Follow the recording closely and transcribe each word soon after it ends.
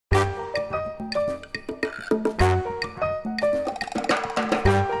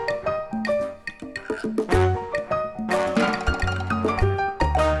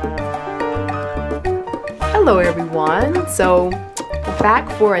Hello everyone. So we're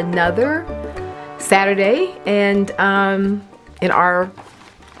back for another Saturday and in our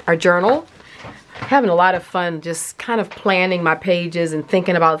journal, having a lot of fun just kind of planning my pages and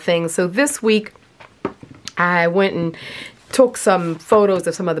thinking about things. So this week I went and took some photos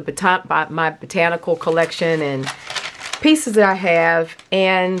of some of the my botanical collection and pieces that I have,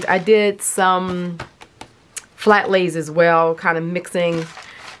 and I did some flat lays as well, kind of mixing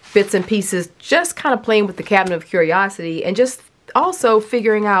bits and pieces, just kind of playing with the cabinet of curiosity and just also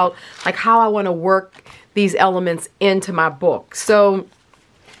figuring out like how I want to work these elements into my book. So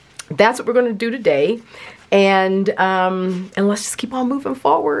that's what we're going to do today, and let's just keep on moving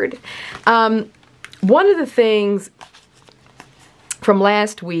forward. One of the things from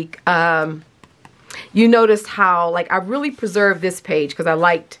last week, you noticed how like I really preserved this page because I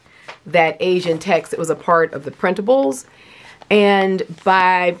liked that Asian text that was a part of the printables. And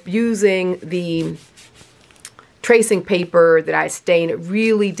by using the tracing paper that I stained, it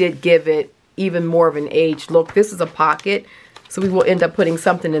really did give it even more of an aged look. This is a pocket, so we will end up putting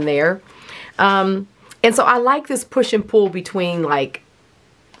something in there. And so I like this push and pull between like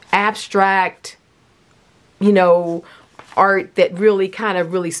abstract, you know, art that really kind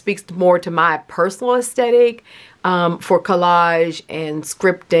of really speaks more to my personal aesthetic for collage and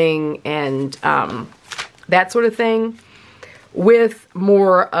scripting and that sort of thing, with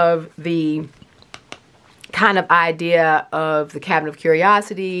more of the kind of idea of the cabinet of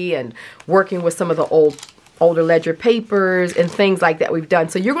curiosity and working with some of the older ledger papers and things like that we've done.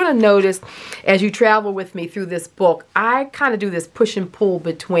 So you're going to notice as you travel with me through this book, I kind of do this push and pull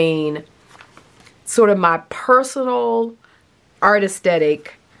between sort of my personal art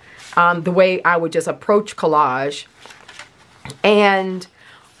aesthetic, the way I would just approach collage, and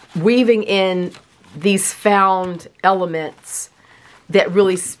weaving in these found elements that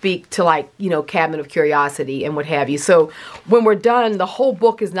really speak to, like, you know, cabinet of curiosity and what have you. So when we're done, the whole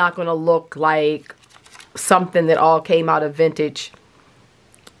book is not going to look like something that all came out of vintage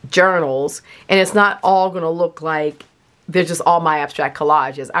journals, and it's not all going to look like they're just all my abstract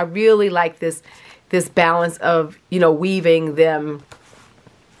collages. I really like this balance of, you know, weaving them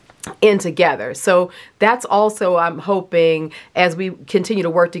in together. So that's also, I'm hoping, as we continue to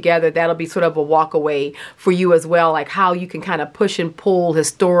work together, that'll be sort of a walk away for you as well, like how you can kind of push and pull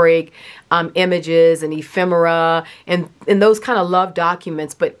historic images and ephemera and those kind of love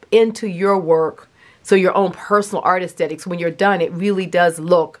documents, but into your work, so your own personal art aesthetics. When you're done, it really does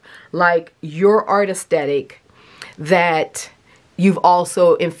look like your art aesthetic that you've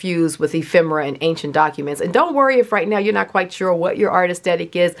also infused with ephemera and ancient documents. And don't worry if right now you're not quite sure what your art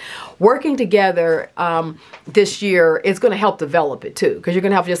aesthetic is. Working together this year is going to help develop it too, because you're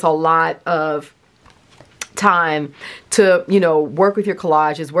going to have just a lot of time to, you know, work with your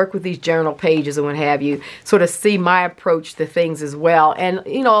collages, work with these journal pages and what have you, sort of see my approach to things as well. And,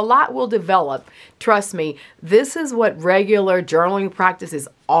 you know, a lot will develop. Trust me, this is what regular journaling practice is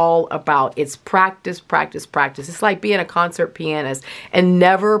all about. It's practice, practice, practice. It's like being a concert pianist and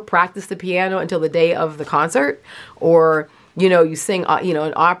never practice the piano until the day of the concert, or, you know, you sing, you know,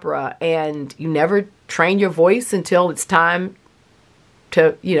 an opera and you never train your voice until it's time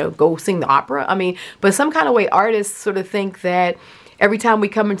to, you know, go sing the opera. I mean, but some kind of way artists sort of think that every time we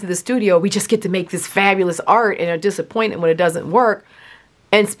come into the studio, we just get to make this fabulous art and are disappointed when it doesn't work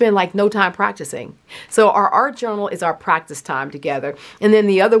and spend like no time practicing. So our art journal is our practice time together. And then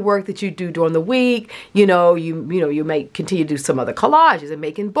the other work that you do during the week, you may continue to do some other collages and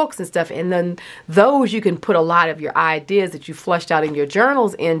making books and stuff. And then those you can put a lot of your ideas that you flushed out in your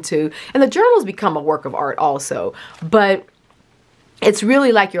journals into, and the journals become a work of art also. But it's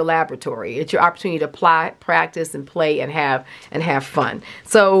really like your laboratory. It's your opportunity to apply, practice, and play and have fun.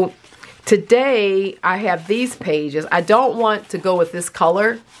 So today I have these pages. I don't want to go with this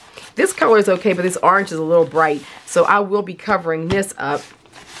color. This color is okay, but this orange is a little bright. So I will be covering this up.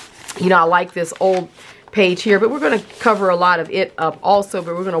 You know, I like this old page here, but we're going to cover a lot of it up also,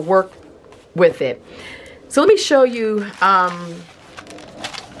 but we're going to work with it. So let me show you.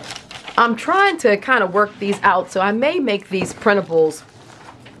 I'm trying to kind of work these out, so I may make these printables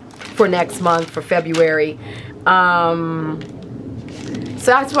for next month, for February. So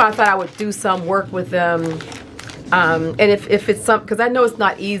that's why I thought I would do some work with them. And if it's some, because I know it's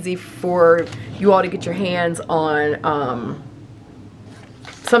not easy for you all to get your hands on.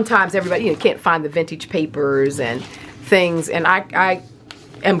 Sometimes everybody, you know, can't find the vintage papers and things, and I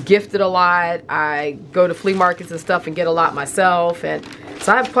am gifted a lot. I go to flea markets and stuff and get a lot myself, and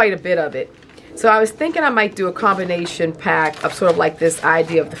so I have quite a bit of it. So I was thinking I might do a combination pack of sort of like this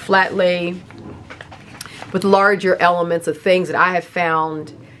idea of the flat lay with larger elements of things that I have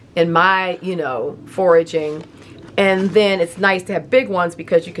found in my, you know, foraging. And then it's nice to have big ones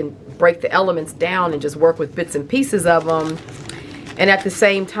because you can break the elements down and just work with bits and pieces of them. And at the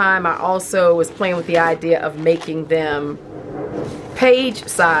same time, I also was playing with the idea of making them page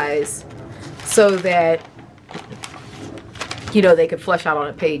size so that, you know, they could flesh out on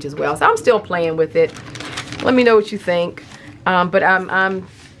a page as well. So I'm still playing with it. Let me know what you think. But I'm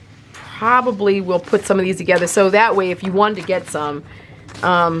probably will put some of these together so that way if you wanted to get some,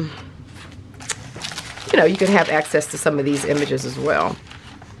 you know, you can have access to some of these images as well.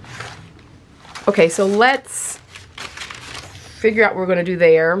 Okay, so let's figure out what we're going to do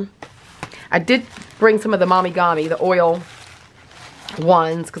there. I did bring some of the 𝐼𝐍𝐼𝐍, the oil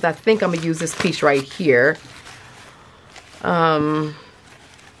ones, because I think I'm going to use this piece right here.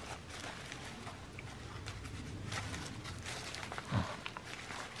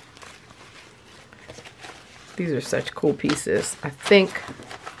 These are such cool pieces. I think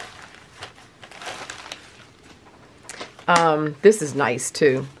this is nice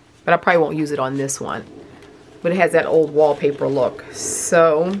too, but I probably won't use it on this one. But it has that old wallpaper look.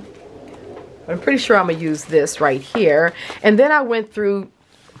 So I'm pretty sure I'm going to use this right here. And then I went through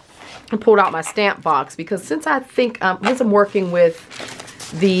and pulled out my stamp box because since I think, since I'm working with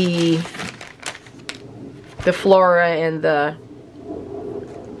the flora and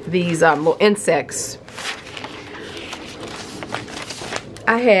these little insects,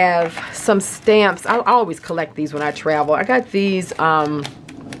 I have some stamps. I always collect these when I travel. I got these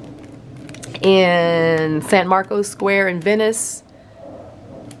in San Marcos Square in Venice.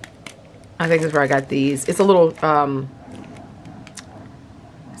 I think that's where I got these. It's a little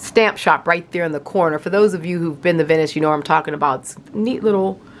stamp shop right there in the corner. For those of you who've been to Venice, you know what I'm talking about. It's a neat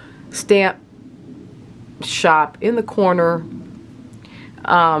little stamp shop in the corner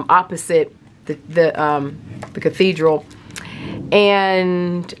opposite the cathedral.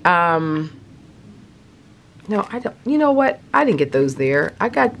 And no, I don't. You know what? I didn't get those there. I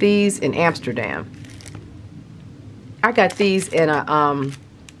got these in Amsterdam. I got these in a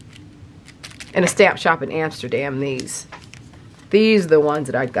stamp shop in Amsterdam. These are the ones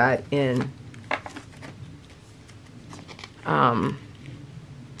that I got in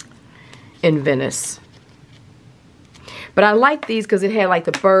Venice. But I like these because it had like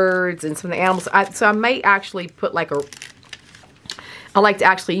the birds and some of the animals. So I may actually put like I like to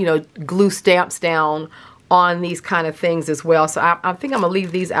actually, you know, glue stamps down on these kind of things as well. So I think I'm going to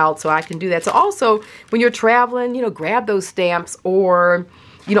leave these out so I can do that. So also, when you're traveling, you know, grab those stamps, or,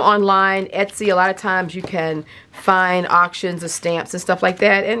 you know, online, Etsy, a lot of times you can find auctions of stamps and stuff like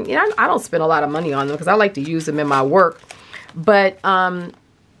that. And, you know, I don't spend a lot of money on them because I like to use them in my work. But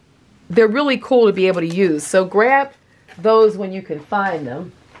they're really cool to be able to use. So grab those when you can find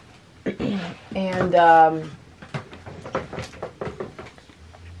them.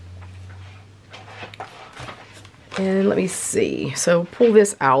 And let me see. So pull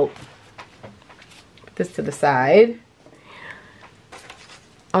this out. Put this to the side.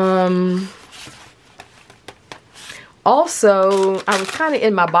 Also, I was kind of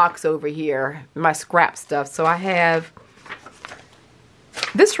in my box over here, my scrap stuff. So I have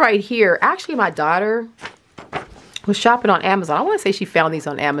this right here. Actually, my daughter was shopping on Amazon. I want to say she found these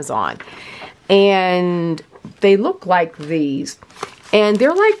on Amazon. And they look like these. And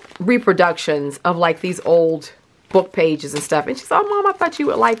they're like reproductions of like these old book pages and stuff. And she said, "Oh, Mom, I thought you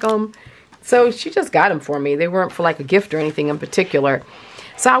would like them." So she just got them for me. They weren't for like a gift or anything in particular.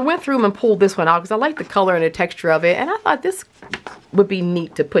 So I went through them and pulled this one out because I like the color and the texture of it. And I thought this would be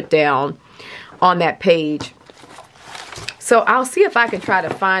neat to put down on that page. So I'll see if I can try to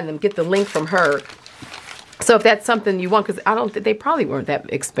find them, get the link from her. So if that's something you want, because I don't think they probably weren't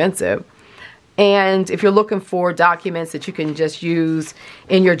that expensive. And if you're looking for documents that you can just use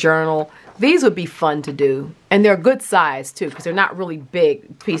in your journal, these would be fun to do. And they're good size too, because they're not really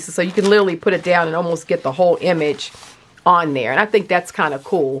big pieces. So you can literally put it down and almost get the whole image on there. And I think that's kind of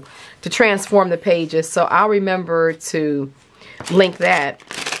cool to transform the pages. So I'll remember to link that.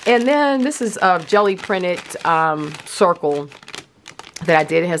 And then this is a jelly printed circle that I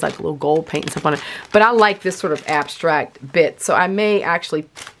did. It has like a little gold paint and stuff on it. But I like this sort of abstract bit. So I may actually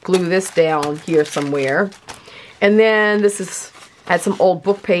glue this down here somewhere. And then this is had some old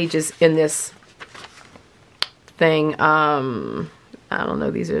book pages in this thing. I don't know.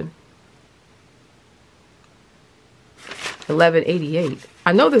 These are 1188.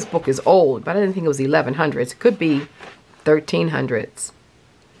 I know this book is old, but I didn't think it was 1100s. It could be 1300s.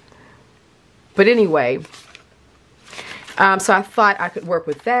 But anyway, so I thought I could work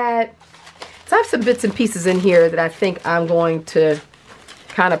with that. So I have some bits and pieces in here that I think I'm going to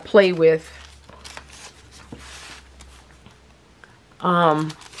kind of play with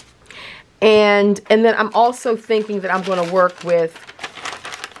And then I'm also thinking that I'm going to work with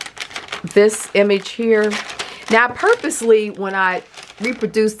this image here. Now, purposely, when I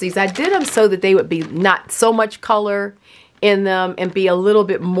reproduced these, I did them so that they would be not so much color in them and be a little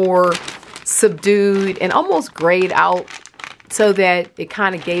bit more subdued and almost grayed out, so that it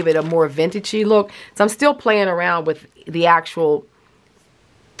kind of gave it a more vintagey look. So I'm still playing around with the actual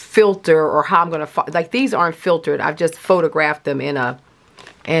filter, or how I'm going to, like, these aren't filtered. I've just photographed them in a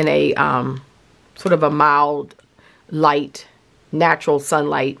sort of a mild light, natural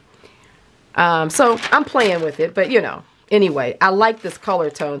sunlight. So I'm playing with it, but you know, anyway, I like this color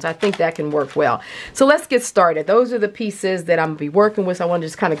tones. I think that can work well. So let's get started. Those are the pieces that I'm going to be working with. So I want to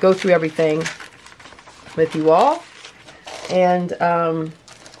just kind of go through everything with you all. And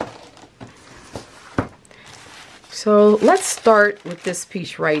so let's start with this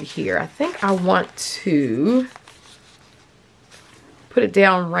piece right here. I think I want to put it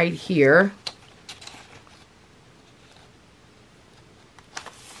down right here.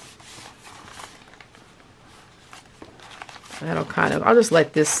 That'll kind of, I'll just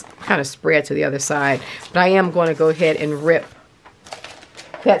let this kind of spread to the other side. But I am going to go ahead and rip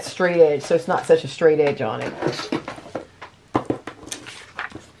that straight edge, so it's not such a straight edge on it.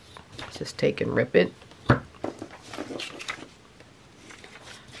 Just take and rip it.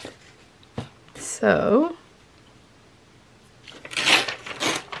 So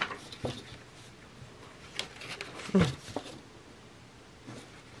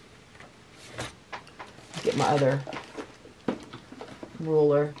get my other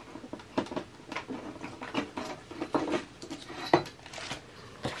ruler.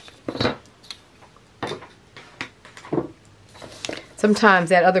 Sometimes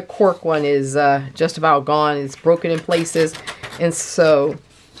that other cork one is just about gone. It's broken in places, and so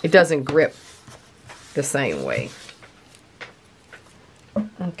it doesn't grip the same way.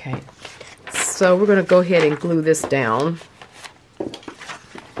 Okay, so we're going to go ahead and glue this down.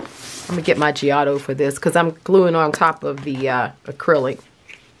 I'm going to get my 𝐤𝐬𝐸 for this because I'm gluing on top of the acrylic.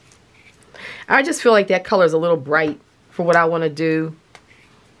 I just feel like that color is a little bright for what I want to do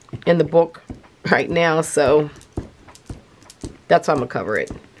in the book right now, so that's why I'm going to cover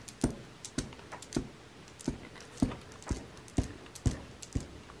it.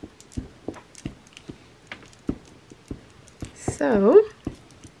 So,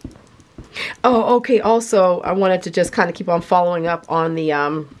 oh, okay, also, I wanted to just kind of keep on following up on the,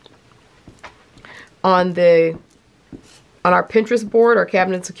 on our Pinterest board, our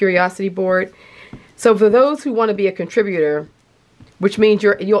Cabinets of Curiosity board. So for those who want to be a contributor, which means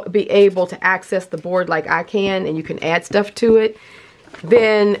you'll be able to access the board like I can, and you can add stuff to it,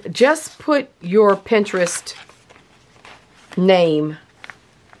 then just put your Pinterest name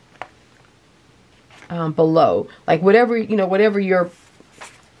below. Like whatever, you know, whatever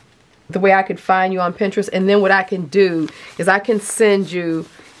the way I could find you on Pinterest. And then what I can do is I can send you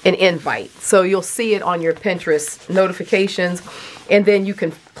an invite. So you'll see it on your Pinterest notifications, and then you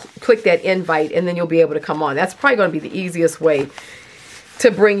can click that invite, and then you'll be able to come on. That's probably going to be the easiest way to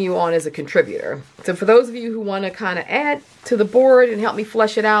bring you on as a contributor. So for those of you who want to kind of add to the board and help me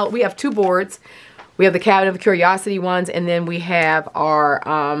flesh it out, we have two boards. We have the Cabinet of Curiosity ones, and then we have our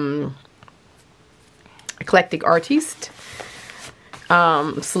Eclectic Artiste,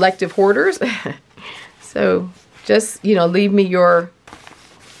 Selective Hoarders. So just, you know, leave me your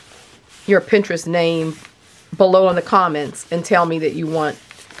Pinterest name below in the comments and tell me that you want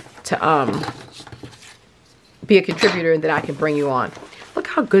to be a contributor, and then I can bring you on. Look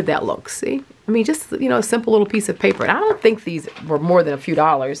how good that looks. See? I mean, just, you know, a simple little piece of paper. And I don't think these were more than a few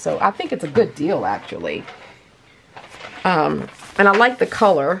dollars, so I think it's a good deal, actually. And I like the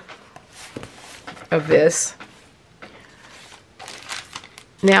color of this.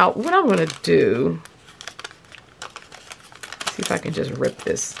 Now, what I'm going to do, see if I can just rip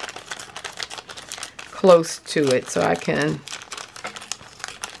this close to it so I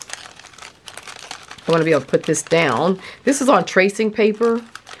want to be able to put this down. This is on tracing paper,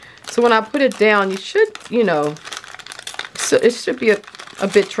 so when I put it down, you should, you know, so it should be a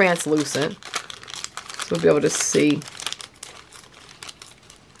bit translucent, so we'll be able to see.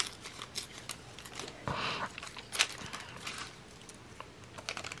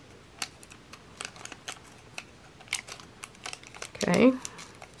 Okay.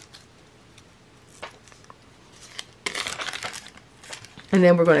 And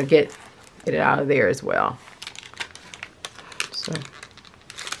then we're going to get it out of there as well. So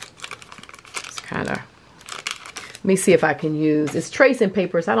it's kind of, let me see if I can use, it's tracing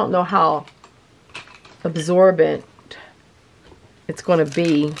papers. I don't know how absorbent it's going to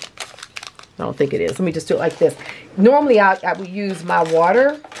be. I don't think it is. Let me just do it like this. Normally I would use my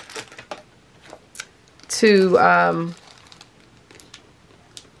water to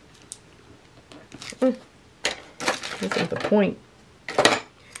this is the point,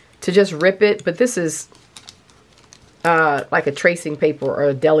 to just rip it, but this is like a tracing paper or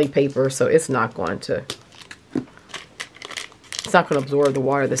a deli paper, so it's not going to absorb the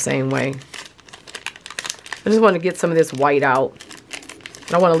water the same way. I just want to get some of this white out.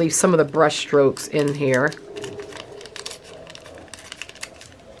 I want to leave some of the brush strokes in here.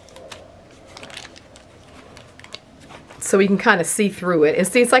 So we can kind of see through it. And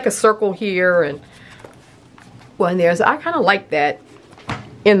see, it's like a circle here and one there. So I kind of like that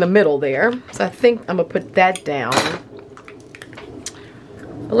in the middle there. So I think I'm going to put that down.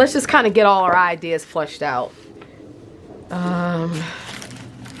 But let's just kind of get all our ideas fleshed out.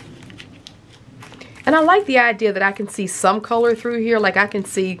 And I like the idea that I can see some color through here. Like I can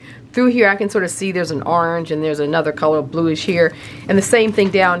see through here, I can sort of see there's an orange and there's another color, bluish here. And the same thing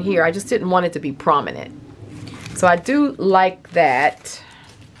down here. I just didn't want it to be prominent. So I do like that.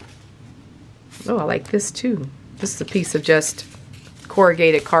 Oh, I like this too. This is a piece of just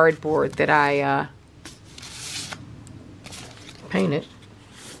corrugated cardboard that I painted.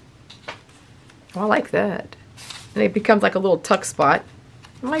 Oh, I like that. And it becomes like a little tuck spot.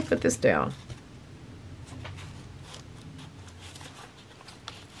 I might put this down.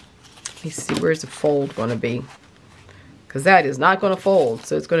 Let me see, where's the fold going to be? Because that is not going to fold.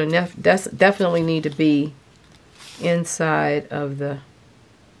 So it's going to definitely need to be inside of the...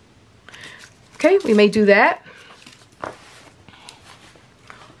 Okay, we may do that.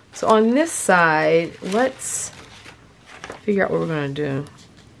 So on this side, let's figure out what we're going to do.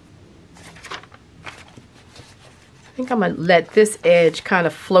 I think I'm going to let this edge kind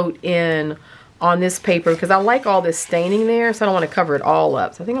of float in on this paper because I like all this staining there, so I don't want to cover it all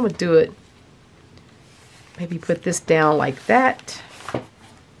up. So I think I'm going to do it, maybe put this down like that,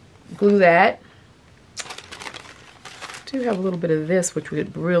 glue that. I do have a little bit of this, which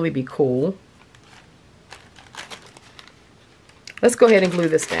would really be cool. Let's go ahead and glue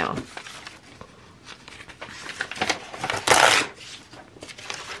this down.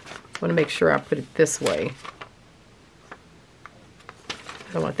 I want to make sure I put it this way.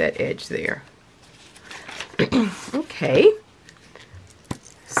 I don't want that edge there. Okay.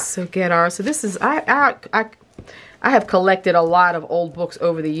 So so this is, I have collected a lot of old books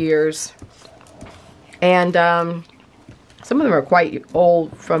over the years. And some of them are quite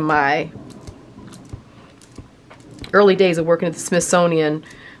old from my early days of working at the Smithsonian,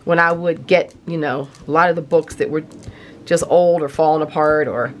 when I would get, you know, a lot of the books that were just old or falling apart,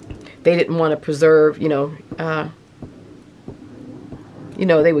 or they didn't want to preserve, they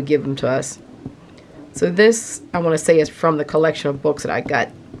would give them to us. So this, I want to say, is from the collection of books that I got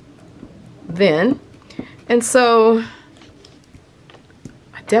then. And so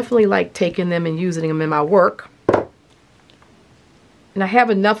I definitely like taking them and using them in my work. And I have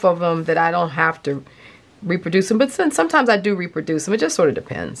enough of them that I don't have to reproduce them, but sometimes I do reproduce them. It just sort of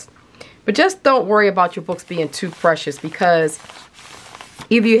depends. But just don't worry about your books being too precious, because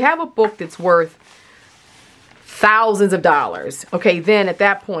if you have a book that's worth thousands of dollars, okay, then at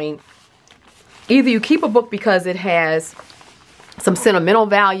that point, either you keep a book because it has some sentimental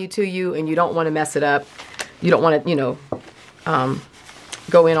value to you and you don't want to mess it up, you don't want to,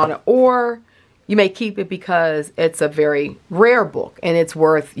 go in on it, or you may keep it because it's a very rare book and it's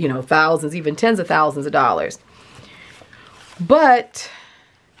worth, thousands, even tens of thousands of dollars. But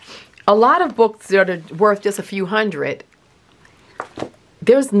a lot of books that are worth just a few hundred,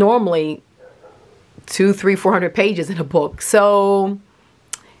 there's normally 200, 300, 400 pages in a book. So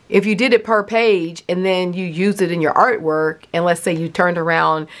if you did it per page and then you used it in your artwork, and let's say you turned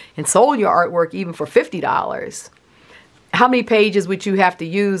around and sold your artwork even for $50, how many pages would you have to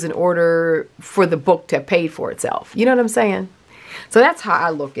use in order for the book to have paid for itself? You know what I'm saying? So that's how I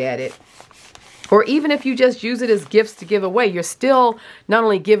look at it. Or even if you just use it as gifts to give away, you're still not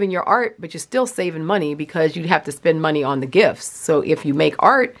only giving your art, but you're still saving money, because you'd have to spend money on the gifts. So if you make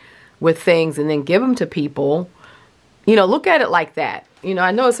art with things and then give them to people, look at it like that.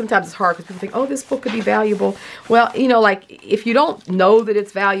 I know sometimes it's hard because people think, oh, this book could be valuable. Well, like if you don't know that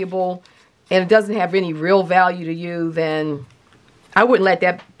it's valuable and it doesn't have any real value to you, then I wouldn't let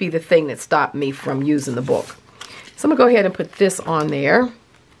that be the thing that stopped me from using the book. So I'm going to go ahead and put this on there.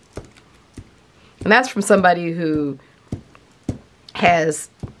 And that's from somebody who has,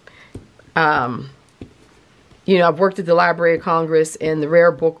 I've worked at the Library of Congress in the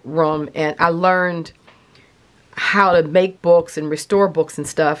rare book room, and I learned how to make books and restore books and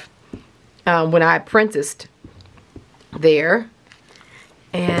stuff when I apprenticed there.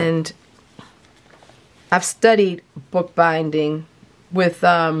 And I've studied bookbinding with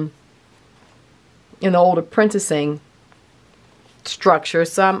in the old apprenticing structure.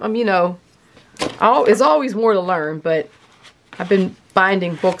 So I'm you know, there's always more to learn, but I've been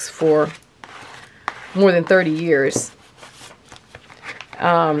binding books for more than 30 years.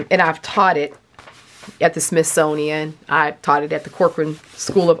 And I've taught it at the Smithsonian. I taught it at the Corcoran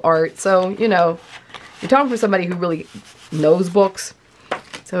School of Art. So, you know, you're talking for somebody who really knows books.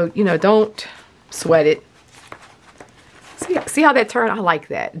 So, you know, don't sweat it. See how that turned? I like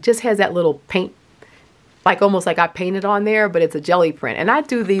that. It just has that little paint, like almost like I painted on there, but it's a jelly print. And I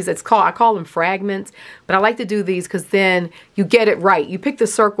do these, I call them fragments, but I like to do these because then you get it right. You pick the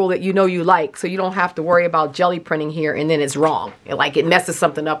circle that you know you like, so you don't have to worry about jelly printing here and then it's wrong. Like it messes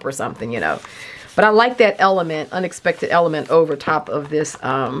something up or something, you know. But I like that element, unexpected element over top of this,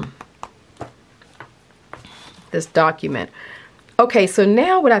 this document. Okay, so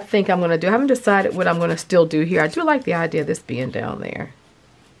now what I think I'm going to do, I haven't decided what I'm going to still do here. I do like the idea of this being down there.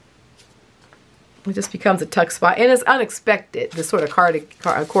 It just becomes a tuck spot. And it's unexpected, this sort of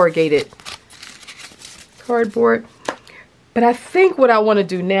corrugated cardboard. But I think what I want to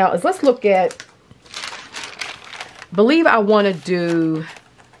do now is let's look at, I believe I want to do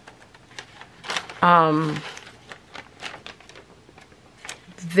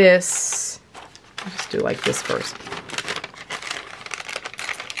this. Let's just do like this first.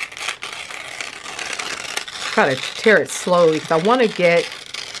 Try to tear it slowly because I want to get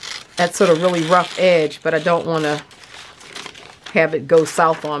that sort of really rough edge, but I don't want to have it go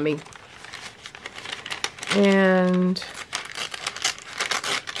south on me. And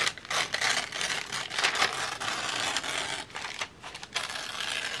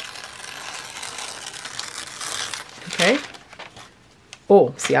okay.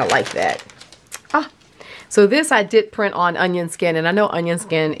 Oh, see, I like that. So this I did print on onion skin, and I know onion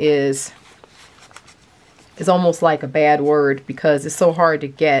skin is almost like a bad word because it's so hard to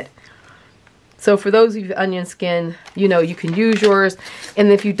get. So for those of you onion skin, you know, you can use yours.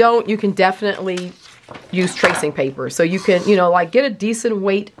 And if you don't, you can definitely use tracing paper. So you can, you know, like get a decent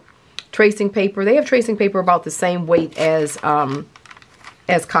weight tracing paper. They have tracing paper about the same weight as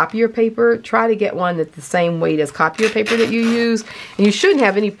copier paper. Try to get one that's the same weight as copier paper that you use. And you shouldn't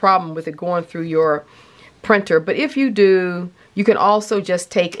have any problem with it going through your printer. But if you do, you can also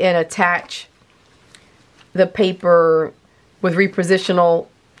just take and attach the paper with repositional,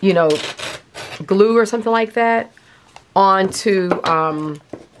 you know, glue or something like that onto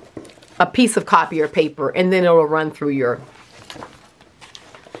a piece of copier paper, and then it'll run through your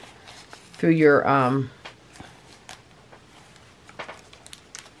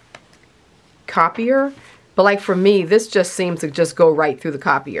copier. But like for me, this just seems to just go right through the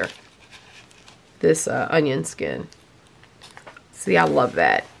copier, this onion skin. See, I love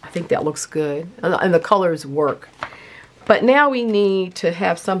that. I think that looks good, and the colors work. But now we need to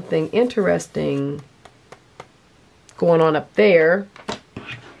have something interesting going on up there.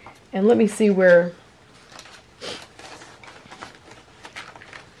 And let me see where.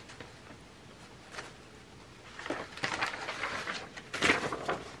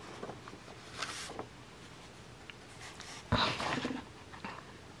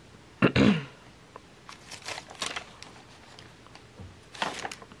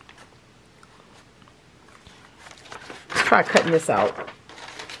 Try cutting this out.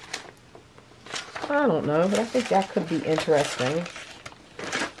 I don't know, but I think that could be interesting.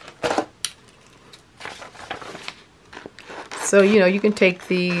 So, you know, you can take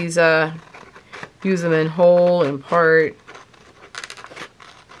these, use them in whole and part.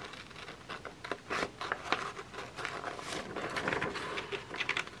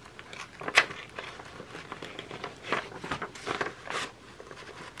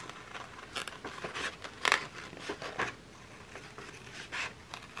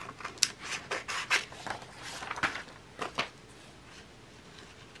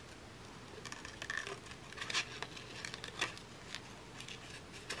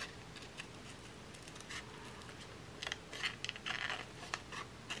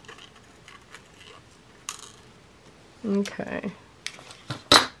 Okay.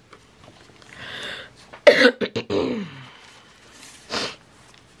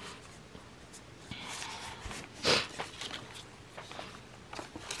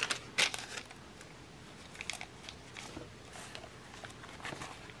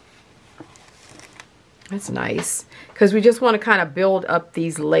 That's nice, because we just want to kind of build up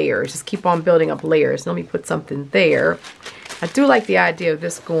these layers. Just keep on building up layers. Let me put something there. I do like the idea of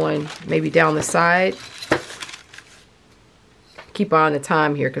this going maybe down the side. Keep on the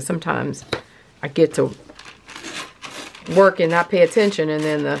time here, because sometimes I get to work and not pay attention, and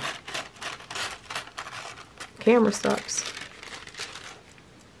then the camera stops.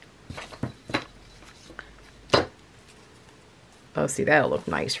 Oh, see, that'll look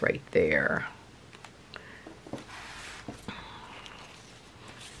nice right there.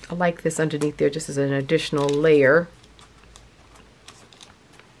 I like this underneath there just as an additional layer.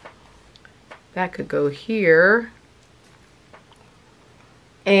 That could go here.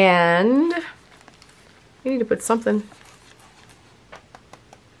 And we need to put something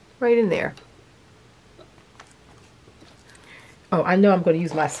right in there. Oh, I know I'm going to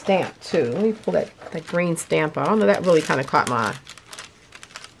use my stamp too. Let me pull that green stamp out. I don't know, that really kind of caught my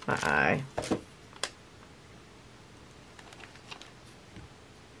eye.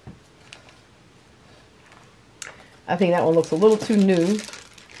 I think that one looks a little too new.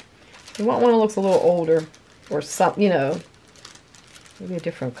 You want one that looks a little older or something, you know, maybe a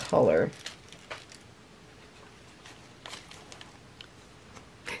different color.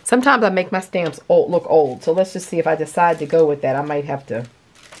 Sometimes I make my stamps look old, so let's just see if I decide to go with that. I might have to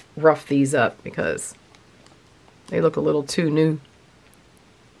rough these up because they look a little too new.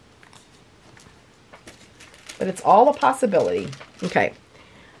 But it's all a possibility. Okay,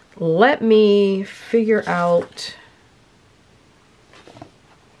 let me figure out.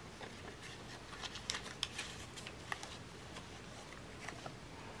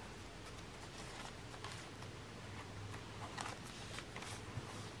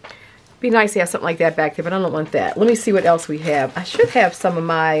 Be nice to have something like that back there, but I don't want that. Let me see what else we have. I should have some of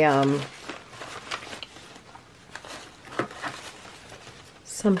my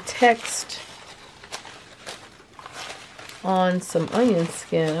some text on some onion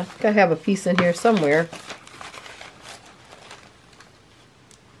skin. I think I have a piece in here somewhere.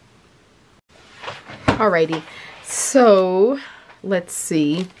 Alrighty, so let's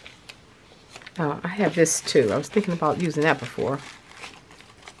see. Oh, I have this too. I was thinking about using that before.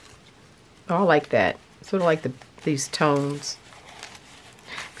 Oh, I like that. Sort of like these tones.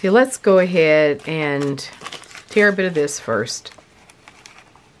 Okay, let's go ahead and tear a bit of this first.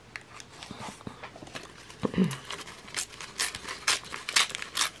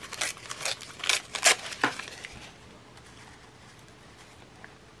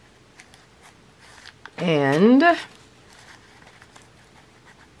 And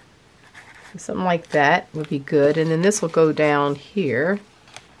something like that would be good. And then this will go down here.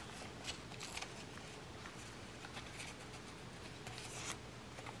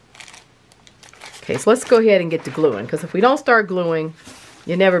 Okay, so let's go ahead and get to gluing, because if we don't start gluing,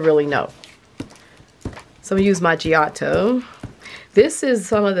 you never really know. So I'm going to use my Giotto. This is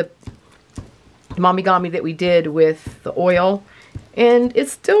some of the mamigami that we did with the oil, and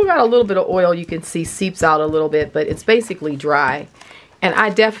it's still got a little bit of oil you can see seeps out a little bit, but it's basically dry. And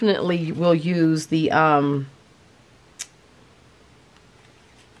I definitely will use the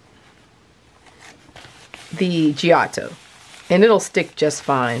Giotto. And it'll stick just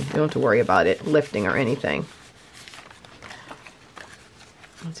fine. You don't have to worry about it lifting or anything.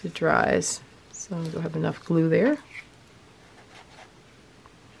 Once it dries. So we'll have enough glue there.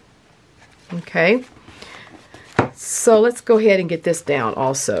 Okay. So let's go ahead and get this down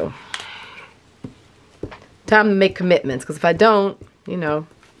also. Time to make commitments, because if I don't, you know,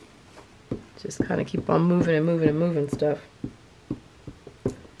 just kind of keep on moving and moving and moving stuff.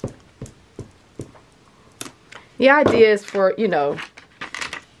 The idea is for, you know,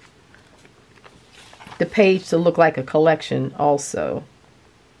 the page to look like a collection also.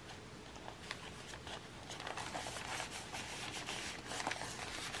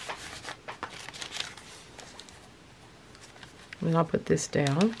 And I'll put this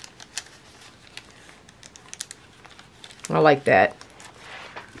down. I like that.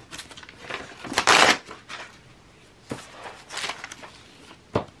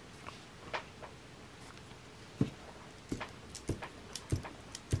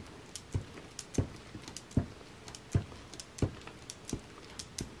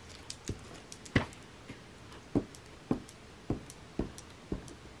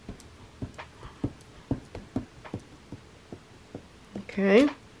 Okay,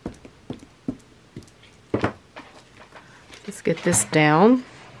 let's get this down.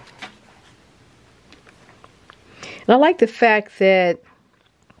 And I like the fact that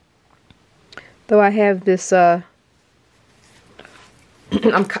though I have this, I've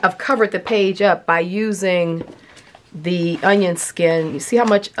covered the page up by using the onion skin. You see how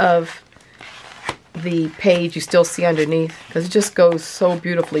much of the page you still see underneath, because it just goes so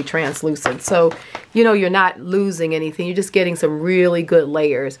beautifully translucent. So you know you're not losing anything, you're just getting some really good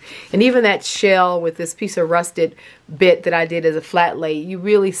layers. And even that shell with this piece of rusted bit that I did as a flat lay, you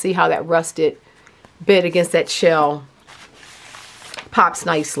really see how that rusted bit against that shell pops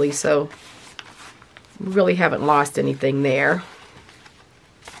nicely. So we really haven't lost anything there.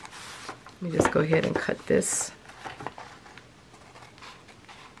 Let me just go ahead and cut this.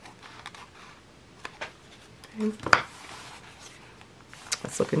 Okay.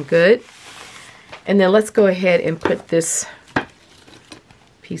 That's looking good. And then let's go ahead and put this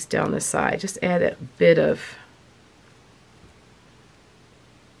piece down the side. Just add a bit of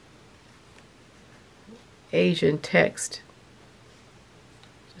Asian text.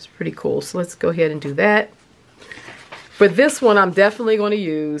 Just pretty cool. So let's go ahead and do that. For this one, I'm definitely going to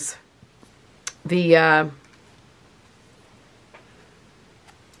use the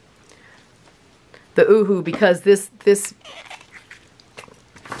𝐼𝐍𝐼𝐬, because this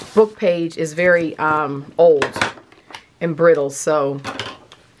book page is very old and brittle, so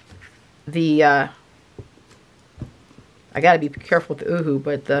the I got to be careful with the 𝐼𝐍𝐼𝐬,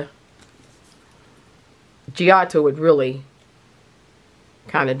 but the Giotto would really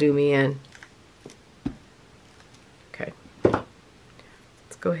kind of do me in. Okay,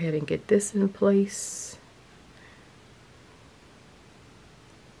 let's go ahead and get this in place.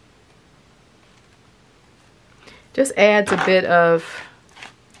 Just adds a bit of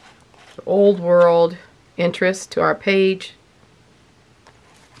old world interest to our page.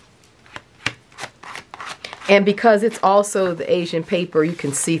 And because it's also the Asian paper, you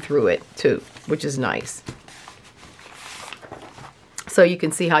can see through it too, which is nice. So you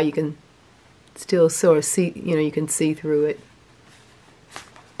can see how you can still sort of see, you know, you can see through it.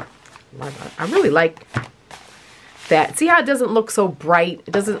 I really like that. See how it doesn't look so bright?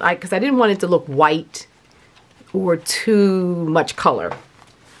 It doesn't, because I didn't want it to look white or too much color.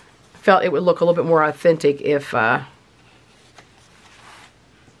 I felt it would look a little bit more authentic if my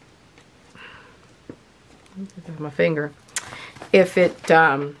finger, if it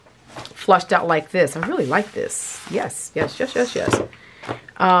flushed out like this. I really like this. Yes, yes, yes, yes, yes.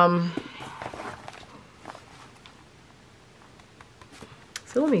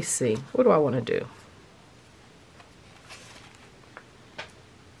 So let me see. What do I want to do?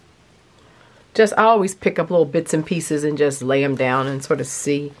 I always pick up little bits and pieces and just lay them down and sort of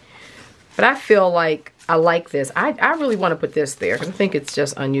see. But I feel like I like this. I really want to put this there because I think it's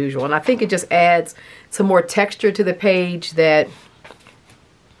just unusual. And I think it just adds some more texture to the page that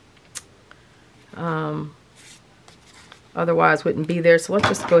otherwise wouldn't be there. So let's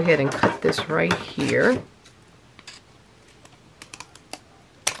just go ahead and cut this right here.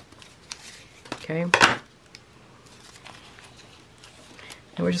 Okay.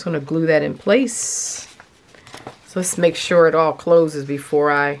 And we're just going to glue that in place. So let's make sure it all closes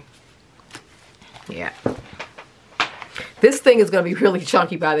before yeah. This thing is going to be really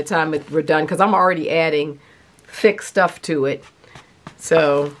chunky by the time we're done because I'm already adding thick stuff to it.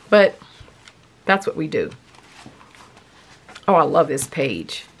 So, but that's what we do. Oh, I love this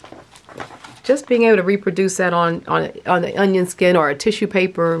page. Just being able to reproduce that on the onion skin or a tissue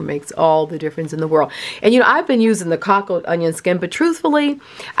paper makes all the difference in the world. And you know, I've been using the 𝐿𝐴 onion skin, but truthfully,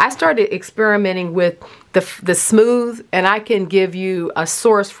 I started experimenting with the smooth, and I can give you a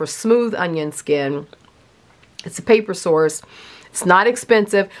source for smooth onion skin. It's a paper source. It's not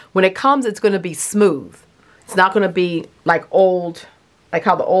expensive. When it comes, it's going to be smooth. It's not going to be like old, like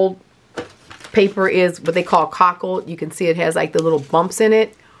how the old paper is, what they call 𝐿𝐴. You can see it has like the little bumps in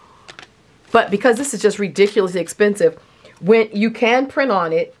it. But because this is just ridiculously expensive, when you can print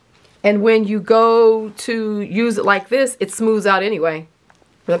on it, and when you go to use it like this, it smooths out anyway.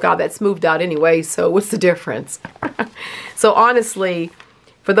 Look how that smoothed out anyway, so what's the difference? So honestly,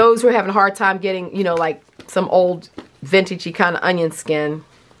 for those who are having a hard time getting, you know, like some old vintagey kind of onion skin,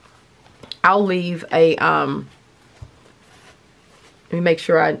 I'll leave a, let me make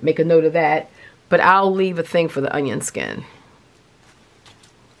sure I make a note of that, but I'll leave a thing for the onion skin.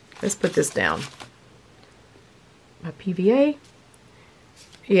 Let's put this down. My PVA.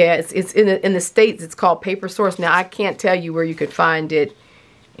 Yeah, it's in the States. It's called Paper Source. Now I can't tell you where you could find it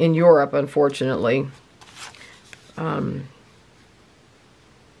in Europe, unfortunately. But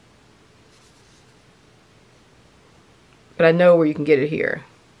I know where you can get it here.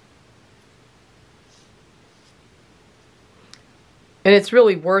 And it's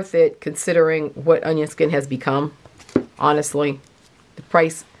really worth it considering what onion skin has become. Honestly, the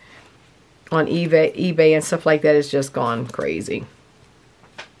price on eBay and stuff like that has just gone crazy.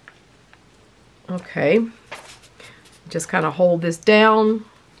 Okay, just kind of hold this down.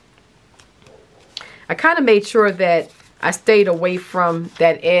 I kind of made sure that I stayed away from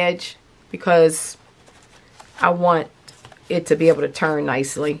that edge because I want it to be able to turn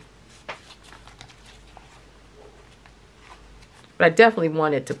nicely. But I definitely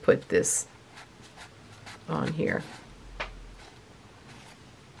wanted to put this on here.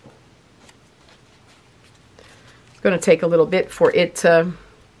 Going to take a little bit for it to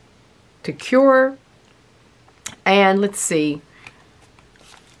cure. And let's see,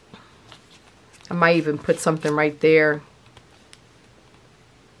 I might even put something right there.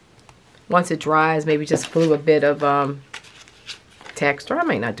 Once it dries, maybe just glue a bit of text, or I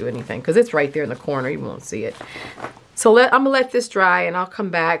might not do anything because it's right there in the corner. You won't see it. So I'm going to let this dry, and I'll come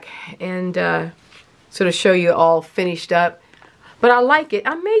back and sort of show you all finished up. But I like it.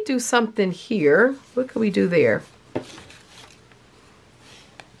 I may do something here. What could we do there?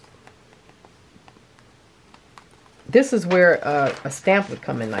 This is where a stamp would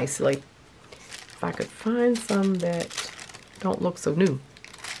come in nicely. If I could find some that don't look so new.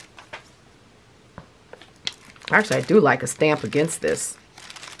 Actually, I do like a stamp against this.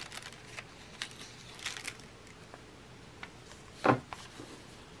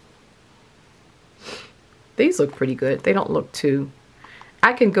 These look pretty good. They don't look too...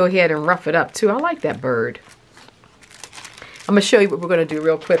 I can go ahead and rough it up too. I like that bird. I'm going to show you what we're going to do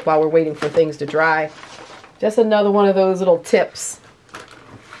real quick while we're waiting for things to dry. Just another one of those little tips.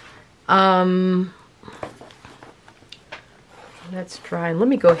 Let's try, and let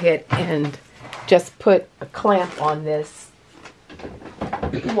me go ahead and just put a clamp on this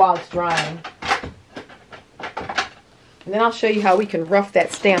while it's drying. And then I'll show you how we can rough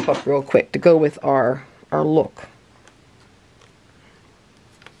that stamp up real quick to go with our look.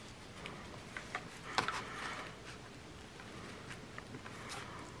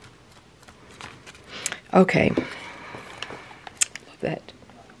 Okay. Love that.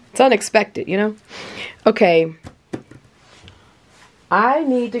 It's unexpected, you know? Okay. I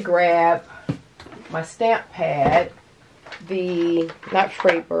need to grab my stamp pad, not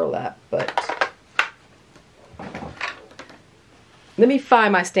frayed burlap, but let me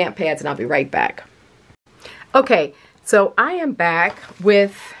find my stamp pads and I'll be right back. Okay, so I am back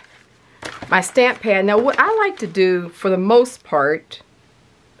with my stamp pad. Now what I like to do for the most part,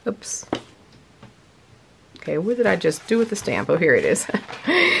 oops. Okay, what did I just do with the stamp? Oh, here it is.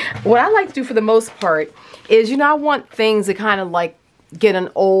 What I like to do for the most part is, you know, I want things that kind of like get an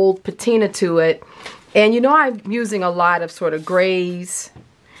old patina to it. And you know, I'm using a lot of sort of grays,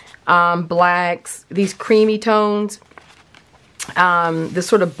 blacks, these creamy tones, this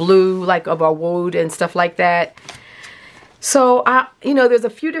sort of blue like of our wood and stuff like that. So, you know, there's a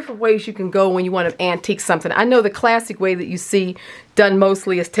few different ways you can go when you want to antique something. I know the classic way that you see done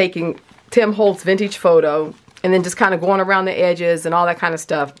mostly is taking Tim Holtz vintage photo and then just kind of going around the edges and all that kind of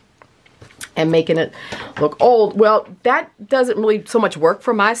stuff and making it look old. Well, that doesn't really so much work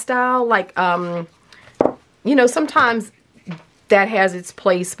for my style. Like, you know, sometimes that has its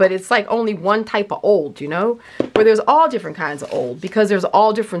place, but it's like only one type of old, you know, where there's all different kinds of old because there's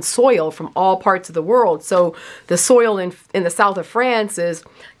all different soil from all parts of the world. So the soil in the south of France is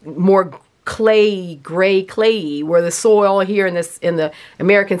more clay, gray clayy, where the soil here in the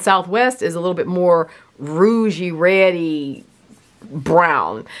American Southwest is a little bit more rougey, reddy,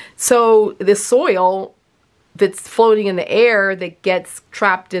 brown. So the soil that's floating in the air that gets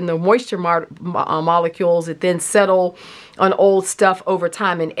trapped in the moisture molecules that then settle on old stuff over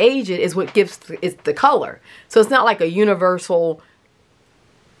time and age it is what gives it the color. So it's not like a universal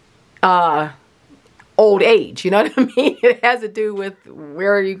old age, you know what I mean? It has to do with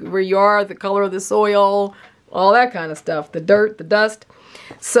where you are, the color of the soil, all that kind of stuff, the dirt, the dust.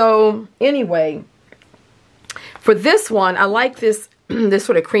 So anyway, for this one, I like this this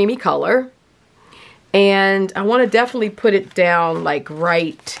sort of creamy color, and I want to definitely put it down like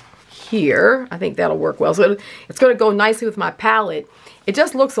right here. I think that'll work well. So it's going to go nicely with my palette. It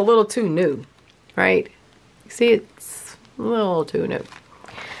just looks a little too new, right? You see, it's a little too new.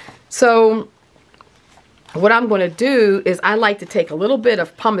 So what I'm going to do is I like to take a little bit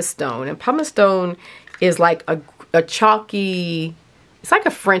of pumice stone, and pumice stone is like a chalky, it's like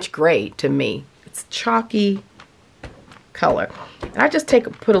a French gray to me. It's chalky color. And I just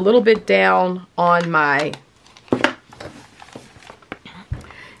put a little bit down on my,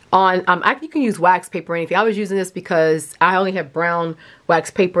 you can use wax paper or anything. I was using this because I only have brown wax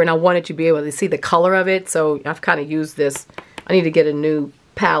paper and I wanted to be able to see the color of it. So I've kind of used this. I need to get a new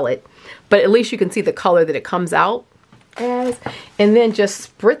palette. But at least you can see the color that it comes out as. And then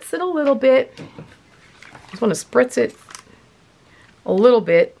just spritz it a little bit. Just want to spritz it a little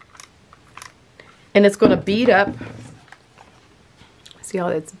bit. And it's going to bead up. See how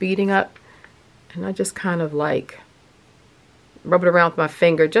it's beading up? And I just kind of like rub it around with my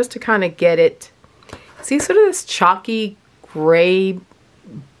finger just to kind of get it. See, sort of this chalky gray,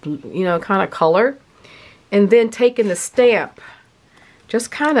 you know, kind of color. And then taking the stamp,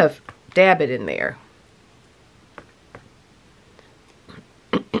 just kind of dab it in there.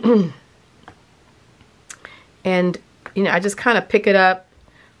 And, you know, I just kind of pick it up,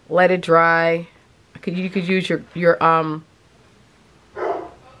 let it dry. You could use your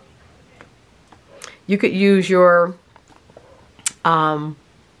you could use your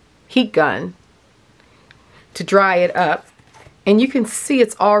heat gun to dry it up. And you can see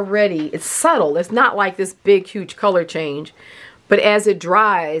it's subtle. It's not like this big, huge color change. But as it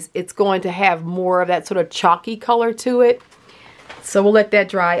dries, it's going to have more of that sort of chalky color to it. So we'll let that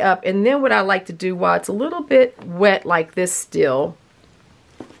dry up. And then what I like to do while it's a little bit wet like this still,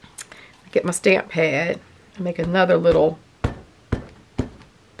 get my stamp pad and make another little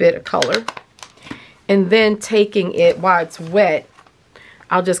bit of color. And then taking it while it's wet,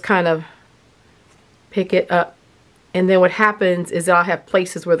 I'll just kind of pick it up. And then what happens is that I'll have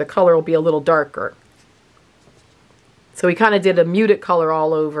places where the color will be a little darker. So we kind of did a muted color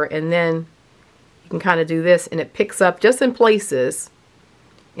all over, and then you can kind of do this and it picks up just in places,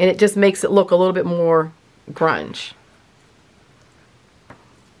 and it just makes it look a little bit more grunge.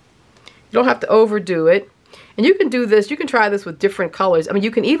 You don't have to overdo it. And you can do this, you can try this with different colors. I mean,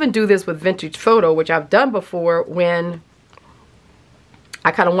 you can even do this with vintage photo, which I've done before when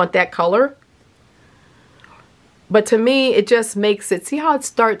I kind of want that color. But to me, it just makes it, see how it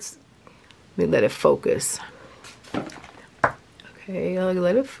starts? Let me let it focus. Okay, I'll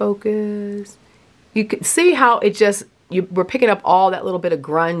let it focus. You can see how it just, we're picking up all that little bit of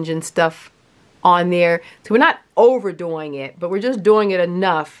grunge and stuff on there. So we're not overdoing it, but we're just doing it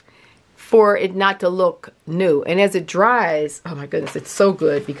enough for it not to look new. And as it dries, oh my goodness, it's so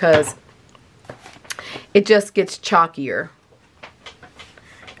good because it just gets chalkier.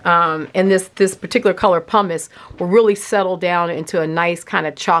 And this particular color pumice will really settle down into a nice kind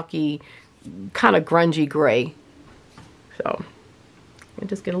of chalky, kind of grungy gray. So I'll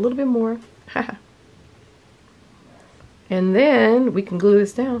just get a little bit more. And then we can glue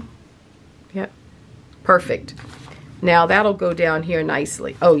this down. Yep, perfect. Now that'll go down here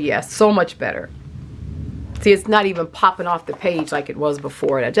nicely. Oh yes, so much better. See, it's not even popping off the page like it was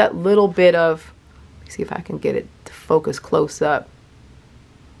before. That little bit of, let me see if I can get it to focus close up.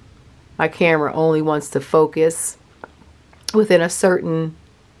 My camera only wants to focus within a certain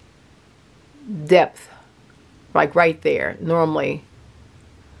depth, like right there, normally.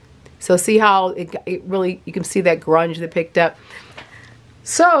 So see how it really, you can see that grunge that picked up.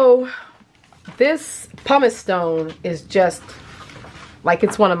 So this pumice stone is just like,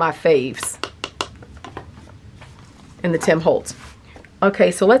 it's one of my faves in the Tim Holtz.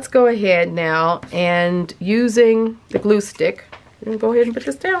 Okay, so let's go ahead now, and using the glue stick, I'm gonna go ahead and put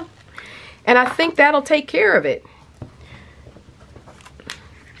this down. And I think that'll take care of it.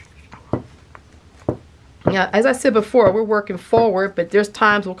 Now, as I said before, we're working forward, but there's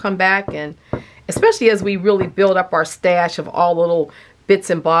times we'll come back, and especially as we really build up our stash of all the little bits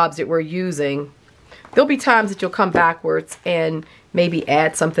and bobs that we're using, there'll be times that you'll come backwards and maybe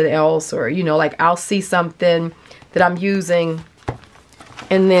add something else, or, you know, like I'll see something that I'm using,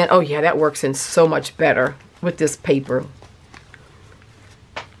 and then, oh yeah, that works in so much better with this paper.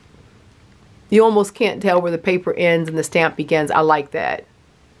 You almost can't tell where the paper ends and the stamp begins. I like that.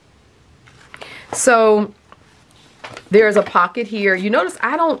 So there's a pocket here. You notice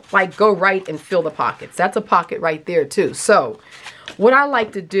I don't like go right and fill the pockets. That's a pocket right there too. So what I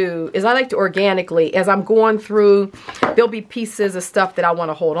like to do is I like to organically, as I'm going through, there'll be pieces of stuff that I want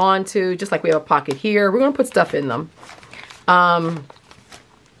to hold on to, just like we have a pocket here. We're going to put stuff in them.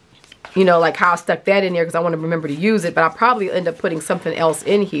 You know, like how I stuck that in there because I want to remember to use it, but I'll probably end up putting something else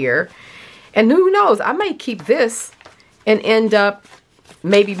in here. And who knows, I might keep this and end up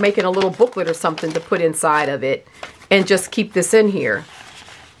maybe making a little booklet or something to put inside of it and just keep this in here.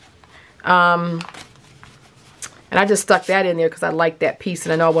 And I just stuck that in there because I like that piece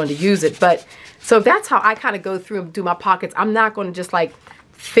and I know I wanted to use it. But so that's how I kind of go through and do my pockets. I'm not going to just like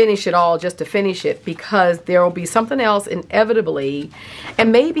finish it all just to finish it, because there will be something else inevitably.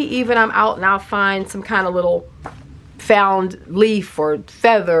 And maybe even I'm out and I'll find some kind of little found leaf or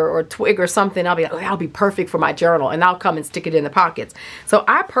feather or twig or something. I'll be like, oh, that'll be perfect for my journal, and I'll come and stick it in the pockets. So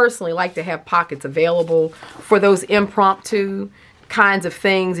I personally like to have pockets available for those impromptu kinds of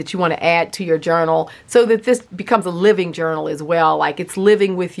things that you want to add to your journal, so that this becomes a living journal as well. Like it's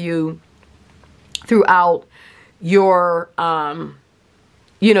living with you throughout your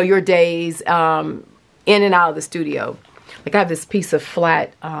you know, your days in and out of the studio. Like I have this piece of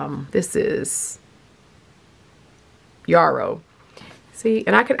flat, this is yarrow. See,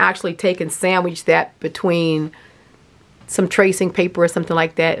 and I can actually take and sandwich that between some tracing paper or something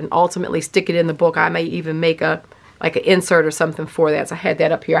like that, and ultimately stick it in the book. I may even make a like an insert or something for that. So I had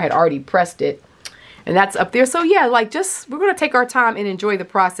that up here. I had already pressed it, and that's up there. So yeah, like just we're gonna take our time and enjoy the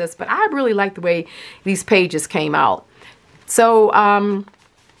process. But I really like the way these pages came out. So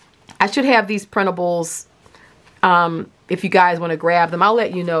I should have these printables if you guys want to grab them, I'll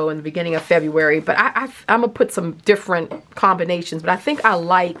let you know in the beginning of February. But I'm going to put some different combinations. But I think I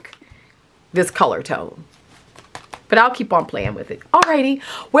like this color tone. But I'll keep on playing with it. Alrighty.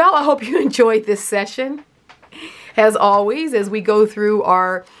 Well, I hope you enjoyed this session. As always, as we go through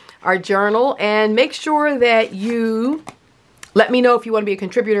our journal. And make sure that you let me know if you want to be a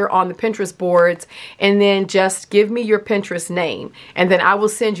contributor on the Pinterest boards, and then just give me your Pinterest name, and then I will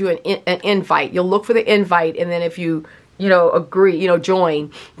send you an invite. You'll look for the invite, and then if you agree,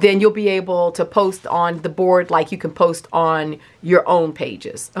 join, then you'll be able to post on the board like you can post on your own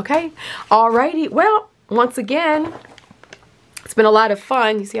pages. Okay? Alrighty. Well, once again, it's been a lot of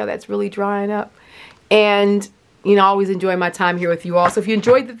fun. You see how that's really drying up? And, I always enjoy my time here with you all. So if you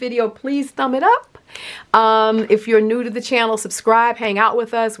enjoyed the video, please thumb it up. If you're new to the channel, subscribe, hang out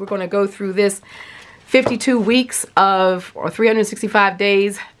with us. We're going to go through this 52 weeks or 365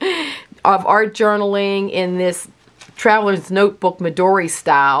 days of art journaling in this traveler's notebook Midori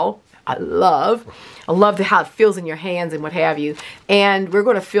style. I love how it feels in your hands and what have you. And we're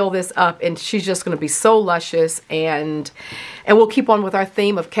going to fill this up, and she's just going to be so luscious. And we'll keep on with our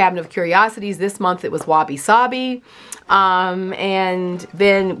theme of Cabinet of Curiosities. This month it was Wabi Sabi. And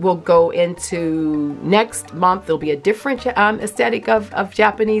then we'll go into next month. There'll be a different aesthetic of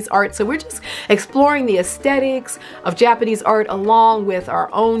Japanese art. So we're just exploring the aesthetics of Japanese art along with our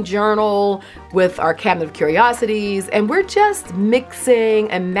own journal, with our Cabinet of Curiosities. And we're just mixing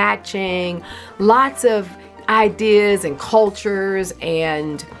and matching lots of ideas and cultures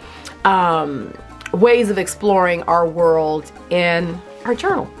and ways of exploring our world in our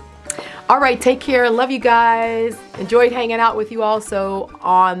journal. All right, take care. Love you guys. Enjoyed hanging out with you also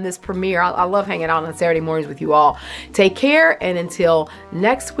on this premiere. I love hanging out on Saturday mornings with you all. Take care, and until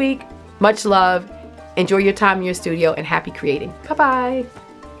next week, much love. Enjoy your time in your studio, and happy creating. Bye-bye.